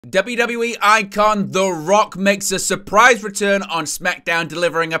WWE icon The Rock makes a surprise return on SmackDown,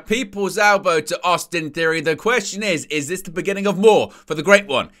 delivering a people's elbow to Austin Theory. The question is this the beginning of more for the great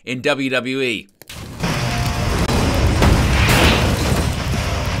one in WWE?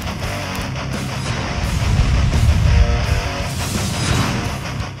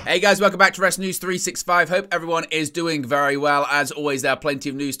 Hey guys, welcome back to Wrestling News 365. Hope everyone is doing very well. As always, there are plenty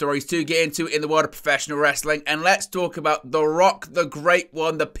of news stories to get into in the world of professional wrestling. And let's talk about The Rock, the great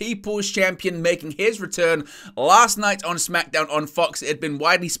one, the People's Champion, making his return last night on SmackDown on Fox. It had been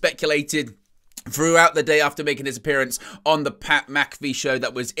widely speculated throughout the day after making his appearance on the Pat McAfee show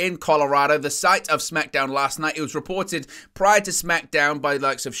that was in Colorado, the site of SmackDown last night. It was reported prior to SmackDown by the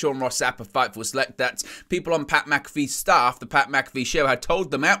likes of Sean Ross Sapp of Fightful Select that people on Pat McAfee's staff, the Pat McAfee show, had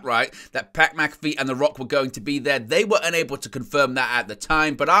told them outright that Pat McAfee and The Rock were going to be there. They were unable to confirm that at the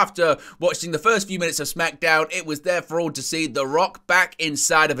time, but after watching the first few minutes of SmackDown, it was there for all to see. The Rock back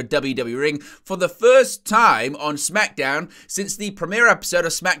inside of a WWE ring for the first time on SmackDown since the premiere episode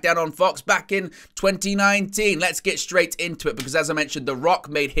of SmackDown on Fox back in 2019. Let's get straight into it because, as I mentioned, The Rock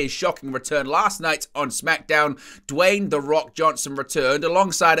made his shocking return last night on SmackDown. Dwayne The Rock Johnson returned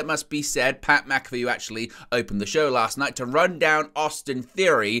alongside, it must be said, Pat McAfee, who actually opened the show last night, to run down Austin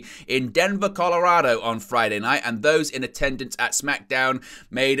Theory in Denver, Colorado on Friday night. And those in attendance at SmackDown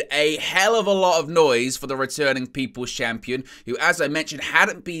made a hell of a lot of noise for the returning People's Champion, who, as I mentioned,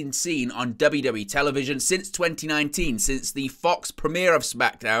 hadn't been seen on WWE television since 2019, since the Fox premiere of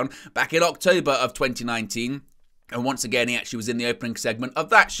SmackDown back in October of 2019. And once again, he actually was in the opening segment of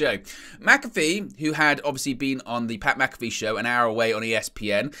that show. McAfee, who had obviously been on the Pat McAfee show an hour away on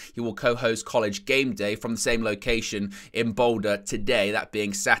ESPN, he will co-host College Game Day from the same location in Boulder today, that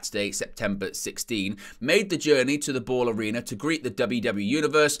being Saturday, September 16, made the journey to the Ball Arena to greet the WWE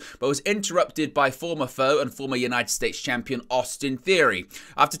Universe, but was interrupted by former foe and former United States champion Austin Theory.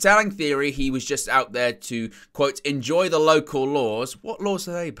 After telling Theory he was just out there to, quote, enjoy the local laws. What laws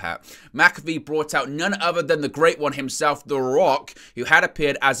are they, Pat? McAfee brought out none other than the great one himself, The Rock, who had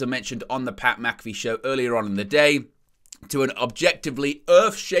appeared, as I mentioned, on the Pat McAfee show earlier on in the day, to an objectively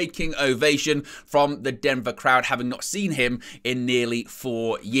earth-shaking ovation from the Denver crowd, having not seen him in nearly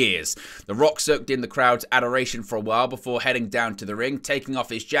 4 years. The Rock soaked in the crowd's adoration for a while before heading down to the ring, taking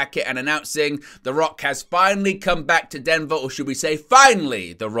off his jacket and announcing The Rock has finally come back to Denver, or should we say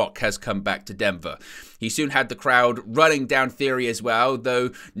finally The Rock has come back to Denver. He soon had the crowd running down Theory as well, though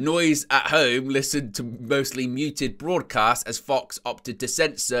noise at home listened to mostly muted broadcasts as Fox opted to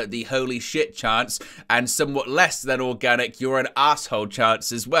censor the holy shit chants and somewhat less than organic you're an asshole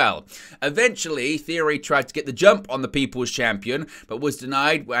chants as well. Eventually, Theory tried to get the jump on the People's Champion, but was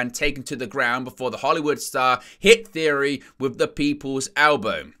denied and taken to the ground before the Hollywood star hit Theory with the People's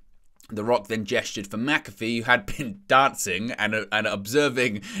Elbow. The Rock then gestured for McAfee, who had been dancing and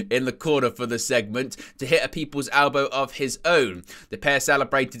observing in the corner for the segment, to hit a People's Elbow of his own. The pair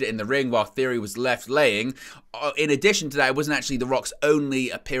celebrated it in the ring while Theory was left laying. In addition to that, it wasn't actually The Rock's only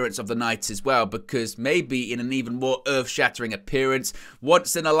appearance of the night as well, because maybe in an even more earth-shattering appearance,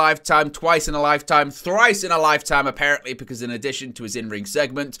 once in a lifetime, twice in a lifetime, thrice in a lifetime apparently, because in addition to his in-ring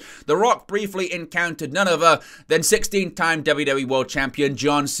segment, The Rock briefly encountered none other than 16-time WWE World Champion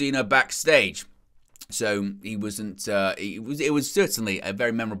John Cena backstage. So he wasn't, it was certainly a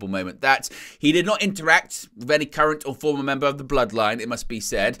very memorable moment. That he did not interact with any current or former member of the bloodline, it must be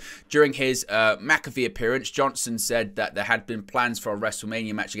said. During his McAfee appearance, Johnson said that there had been plans for a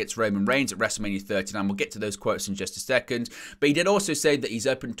WrestleMania match against Roman Reigns at WrestleMania 39. We'll get to those quotes in just a second. But he did also say that he's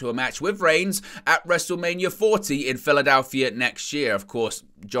open to a match with Reigns at WrestleMania 40 in Philadelphia next year. Of course,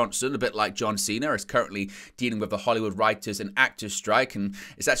 Johnson, a bit like John Cena, is currently dealing with the Hollywood writers and actors strike, and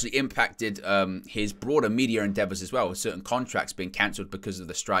it's actually impacted his broader media endeavors as well, with certain contracts being cancelled because of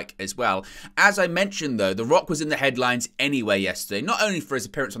the strike as well. As I mentioned, though, The Rock was in the headlines anyway yesterday, not only for his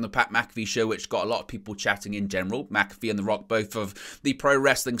appearance on the Pat McAfee show, which got a lot of people chatting in general. McAfee and The Rock, both of the pro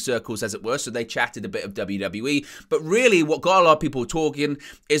wrestling circles, as it were, so they chatted a bit of WWE, but really what got a lot of people talking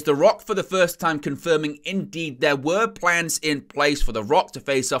is The Rock for the first time confirming indeed there were plans in place for The Rock to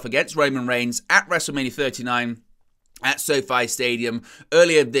face off against Roman Reigns at WrestleMania 39 at SoFi Stadium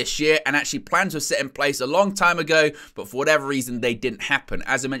earlier this year, and actually plans were set in place a long time ago, but for whatever reason they didn't happen.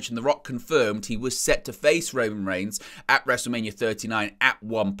 As I mentioned, The Rock confirmed he was set to face Roman Reigns at WrestleMania 39 at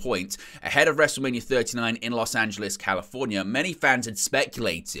one point. Ahead of WrestleMania 39 in Los Angeles, California, many fans had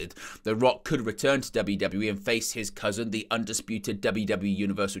speculated The Rock could return to WWE and face his cousin, the undisputed WWE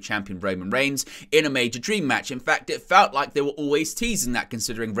Universal Champion Roman Reigns, in a major dream match. In fact, it felt like they were always teasing that,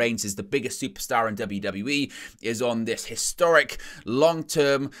 considering Reigns is the biggest superstar in WWE, is on this historic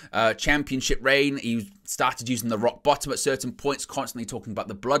long-term championship reign. He started using the rock bottom at certain points, constantly talking about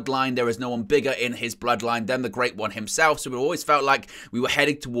the bloodline. There is no one bigger in his bloodline than the Great One himself. So we always felt like we were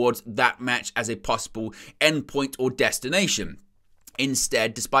heading towards that match as a possible endpoint or destination.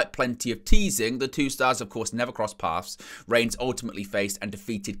 Instead, despite plenty of teasing, the two stars, of course, never crossed paths. Reigns ultimately faced and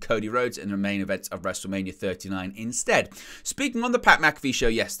defeated Cody Rhodes in the main event of WrestleMania 39 instead. Speaking on the Pat McAfee show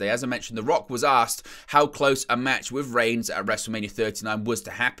yesterday, as I mentioned, The Rock was asked how close a match with Reigns at WrestleMania 39 was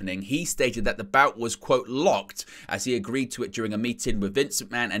to happening. He stated that the bout was, quote, locked, as he agreed to it during a meeting with Vince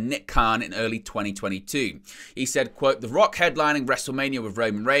McMahon and Nick Khan in early 2022. He said, quote, The Rock headlining WrestleMania with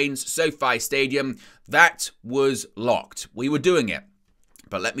Roman Reigns, SoFi Stadium, that was locked. We were doing it.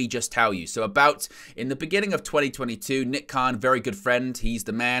 But let me just tell you, so about in the beginning of 2022, Nick Khan, very good friend, he's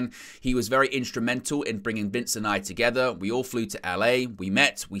the man. He was very instrumental in bringing Vince and I together. We all flew to LA, we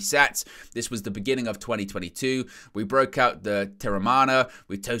met, we sat. This was the beginning of 2022. We broke out the Terramana,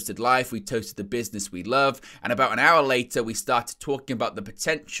 we toasted life, we toasted the business we love. And about an hour later, we started talking about the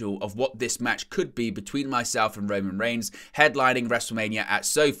potential of what this match could be between myself and Roman Reigns, headlining WrestleMania at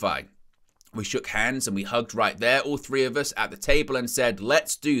SoFi. We shook hands and we hugged right there, all three of us at the table, and said,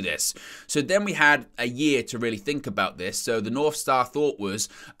 let's do this. So then we had a year to really think about this. So the North Star thought was,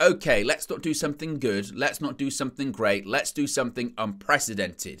 okay, let's not do something good. Let's not do something great. Let's do something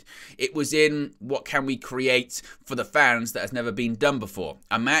unprecedented. It was in what can we create for the fans that has never been done before.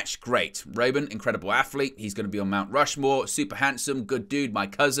 A match, great. Roman, incredible athlete. He's going to be on Mount Rushmore. Super handsome, good dude, my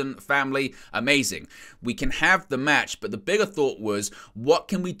cousin, family, amazing. We can have the match, but the bigger thought was, what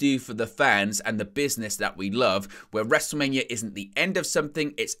can we do for the fans and the business that we love, where WrestleMania isn't the end of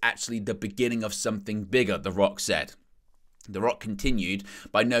something, it's actually the beginning of something bigger, The Rock said. The Rock continued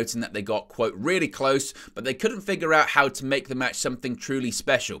by noting that they got, quote, really close, but they couldn't figure out how to make the match something truly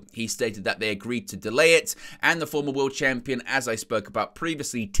special. He stated that they agreed to delay it, and the former world champion, as I spoke about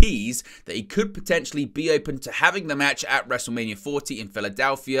previously, teased that he could potentially be open to having the match at WrestleMania 40 in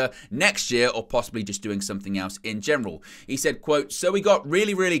Philadelphia next year, or possibly just doing something else in general. He said, quote, so we got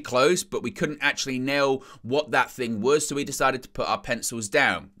really, really close, but we couldn't actually nail what that thing was, so we decided to put our pencils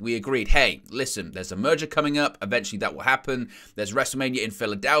down. We agreed, hey, listen, there's a merger coming up, eventually that will happen. There's WrestleMania in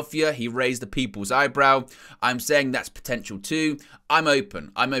Philadelphia. He raised the people's eyebrow. I'm saying that's potential too. I'm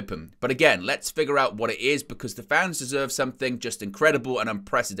open. But again, let's figure out what it is, because the fans deserve something just incredible and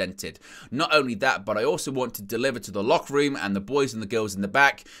unprecedented. Not only that, but I also want to deliver to the locker room and the boys and the girls in the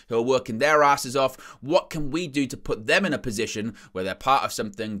back who are working their asses off. What can we do to put them in a position where they're part of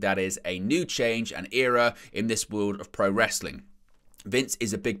something that is a new change and era in this world of pro wrestling? Vince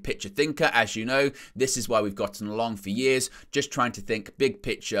is a big picture thinker, as you know. This is why we've gotten along for years, just trying to think big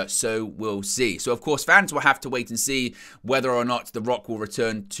picture, so we'll see. So, of course, fans will have to wait and see whether or not The Rock will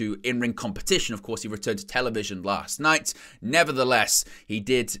return to in-ring competition. Of course, he returned to television last night. Nevertheless, he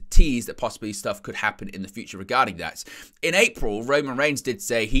did tease that possibly stuff could happen in the future regarding that. In April, Roman Reigns did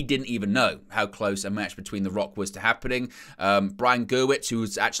say he didn't even know how close a match between The Rock was to happening. Brian Gerwitz, who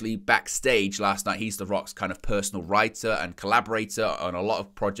was actually backstage last night, he's The Rock's kind of personal writer and collaborator on a lot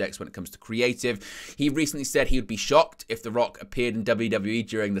of projects when it comes to creative. He recently said he would be shocked if The Rock appeared in WWE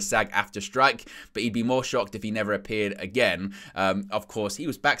during the SAG-AFTRA strike, but he'd be more shocked if he never appeared again. Of course, he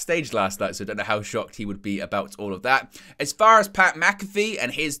was backstage last night, so I don't know how shocked he would be about all of that. As far as Pat McAfee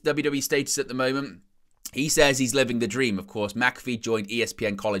and his WWE status at the moment, he says he's living the dream. Of course, McAfee joined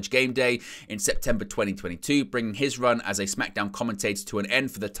ESPN College Game Day in September 2022, bringing his run as a SmackDown commentator to an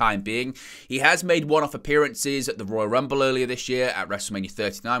end for the time being. He has made one-off appearances at the Royal Rumble earlier this year at WrestleMania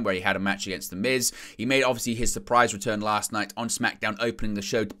 39, where he had a match against The Miz. He made, obviously, his surprise return last night on SmackDown, opening the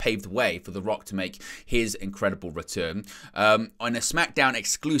show to pave the way for The Rock to make his incredible return. On a SmackDown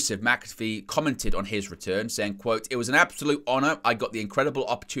exclusive, McAfee commented on his return, saying, quote, it was an absolute honor. I got the incredible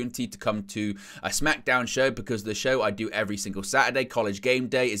opportunity to come to a SmackDown show because the show I do every single Saturday, College Game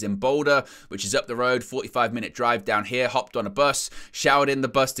Day, is in Boulder, which is up the road, 45-minute drive down here. Hopped on a bus, showered in the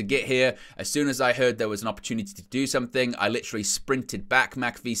bus to get here. As soon as I heard there was an opportunity to do something, I literally sprinted back,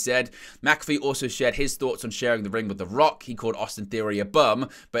 McAfee said. McAfee also shared his thoughts on sharing the ring with The Rock. He called Austin Theory a bum,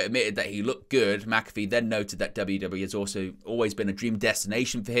 but admitted that he looked good. McAfee then noted that WWE has also always been a dream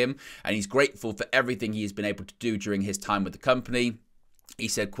destination for him, and he's grateful for everything he has been able to do during his time with the company. He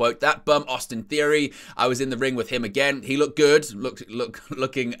said, quote, "That bum Austin Theory, I was in the ring with him again. He looked good,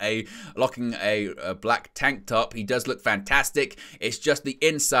 locking a black tank top. He does look fantastic. It's just the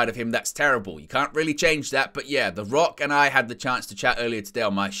inside of him that's terrible. You can't really change that. But yeah, The Rock and I had the chance to chat earlier today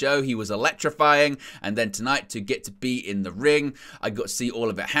on my show. He was electrifying. And then tonight to get to be in the ring, I got to see all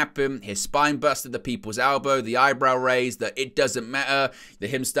of it happen. His spine busted, the people's elbow, the eyebrow raise, the it doesn't matter, the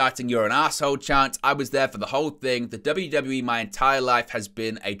him starting you're an asshole chant. I was there for the whole thing. The WWE my entire life has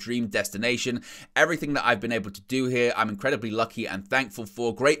been a dream destination. Everything that I've been able to do here, I'm incredibly lucky and thankful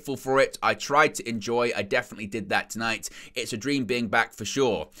for, grateful for it. I tried to enjoy. I definitely did that tonight. It's a dream being back for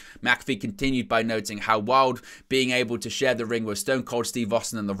sure." McAfee continued by noting how wild being able to share the ring with Stone Cold Steve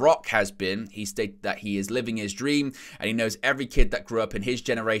Austin and The Rock has been. He stated that he is living his dream and he knows every kid that grew up in his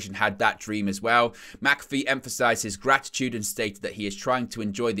generation had that dream as well. McAfee emphasized his gratitude and stated that he is trying to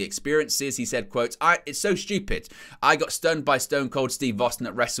enjoy the experiences. He said, quote, "It's so stupid. I got stunned by Stone Cold Steve Austin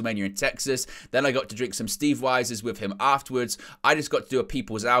at WrestleMania in Texas. Then I got to drink some Steve Weisers with him afterwards. I just got to do a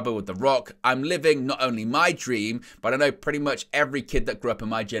people's elbow with The Rock. I'm living not only my dream, but I know pretty much every kid that grew up in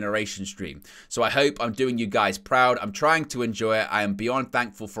my generation's dream. So I hope I'm doing you guys proud. I'm trying to enjoy it. I am beyond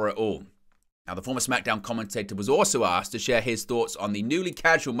thankful for it all." Now, the former SmackDown commentator was also asked to share his thoughts on the newly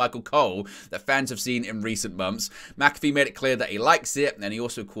casual Michael Cole that fans have seen in recent months. McAfee made it clear that he likes it, and he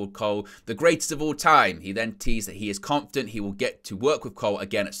also called Cole the greatest of all time. He then teased that he is confident he will get to work with Cole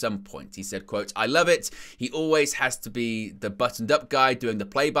again at some point. He said, quote, "I love it. He always has to be the buttoned-up guy doing the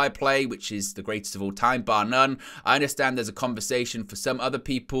play-by-play, which is the greatest of all time, bar none. I understand there's a conversation for some other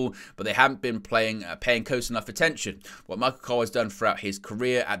people, but they haven't been paying close enough attention. What Michael Cole has done throughout his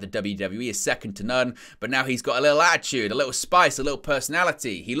career at the WWE is second to none, but now he's got a little attitude, a little spice, a little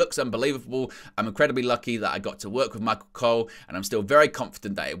personality. He looks unbelievable. I'm incredibly lucky that I got to work with Michael Cole, and I'm still very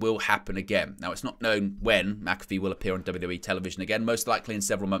confident that it will happen again." Now, it's not known when McAfee will appear on WWE television again, most likely in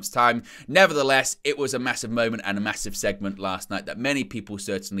several months' time. Nevertheless, it was a massive moment and a massive segment last night that many people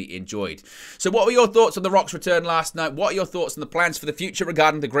certainly enjoyed. So what were your thoughts on The Rock's return last night? What are your thoughts on the plans for the future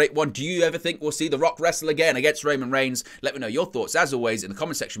regarding the Great One? Do you ever think we'll see The Rock wrestle again against Roman Reigns? Let me know your thoughts, as always, in the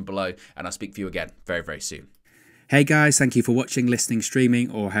comment section below, and I'll speak for you again very, very soon. Hey guys, thank you for watching, listening,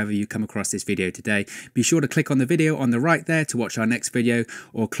 streaming, or however you come across this video today. Be sure to click on the video on the right there to watch our next video,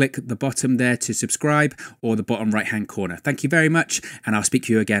 or click the bottom there to subscribe, or the bottom right hand corner. Thank you very much, and I'll speak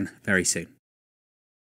to you again very soon.